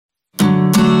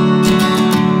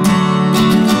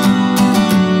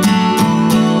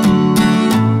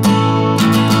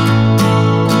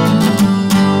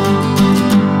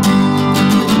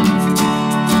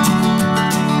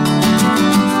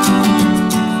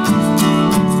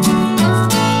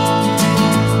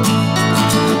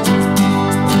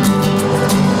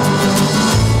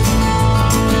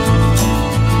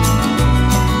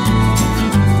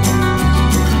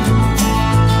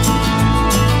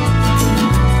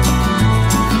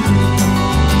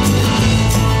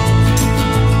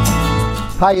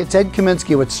Hi, it's Ed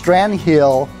Kaminsky with Strand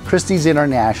Hill Christie's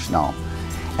International,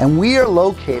 and we are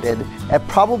located at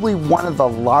probably one of the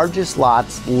largest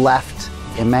lots left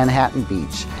in Manhattan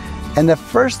Beach. And the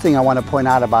first thing I want to point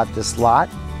out about this lot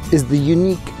is the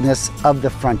uniqueness of the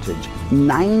frontage.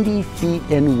 90 feet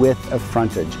in width of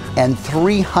frontage and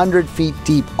 300 feet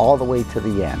deep all the way to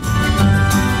the end.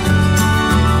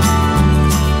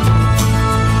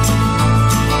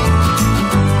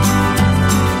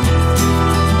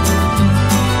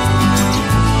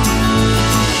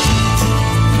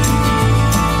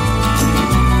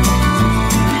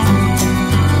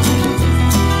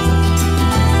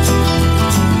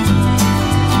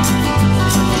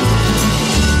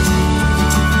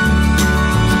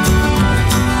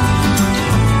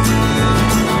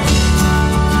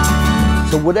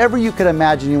 So whatever you could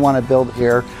imagine you want to build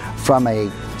here, from a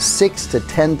 6,000 to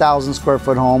 10,000 square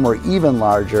foot home or even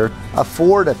larger, a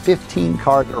 4 to 15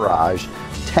 car garage,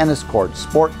 tennis court,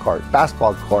 sport court,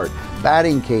 basketball court,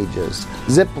 batting cages,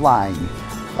 zip line,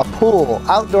 a pool,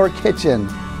 outdoor kitchen,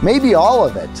 maybe all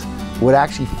of it would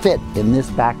actually fit in this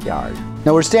backyard.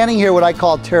 Now we're standing here what I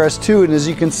call Terrace 2, and as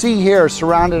you can see here,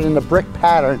 surrounded in a brick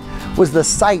pattern, was the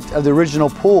site of the original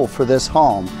pool for this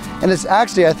home. And it's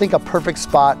actually, I think, a perfect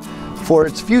spot for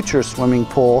its future swimming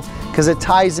pool, because it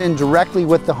ties in directly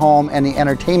with the home and the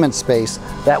entertainment space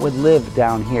that would live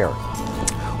down here.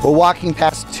 We're walking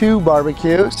past 2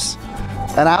 barbecues,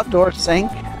 an outdoor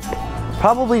sink,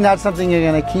 probably not something you're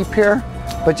going to keep here,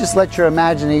 but just let your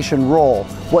imagination roll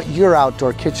what your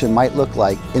outdoor kitchen might look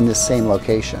like in this same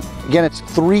location. Again, it's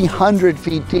 300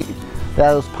 feet deep.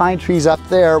 Those pine trees up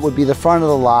there would be the front of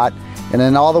the lot, and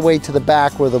then all the way to the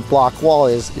back where the block wall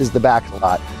is the back of the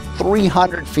lot.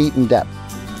 300 feet in depth.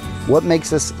 What makes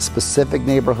this specific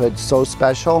neighborhood so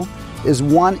special is,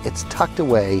 one, it's tucked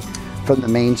away from the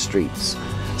main streets.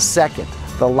 Second,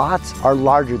 the lots are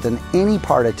larger than any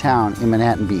part of town in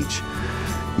Manhattan Beach.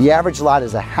 The average lot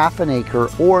is a ½ an acre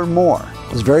or more.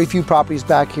 There's very few properties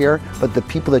back here, but the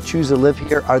people that choose to live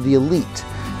here are the elite.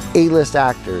 A-list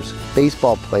actors,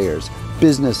 baseball players,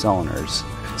 business owners,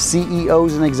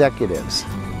 CEOs and executives.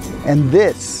 And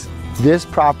this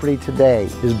property today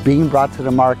is being brought to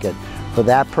the market for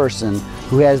that person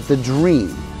who has the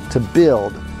dream to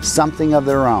build something of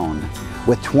their own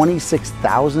with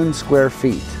 26,000 square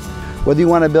feet. Whether you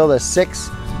want to build a 6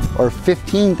 or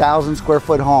 15,000 square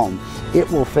foot home, it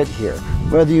will fit here.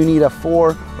 Whether you need a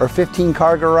 4 or 15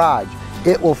 car garage,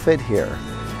 it will fit here.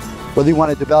 Whether you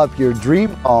want to develop your dream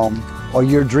home or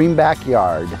your dream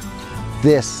backyard,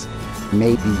 this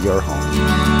may be your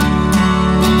home.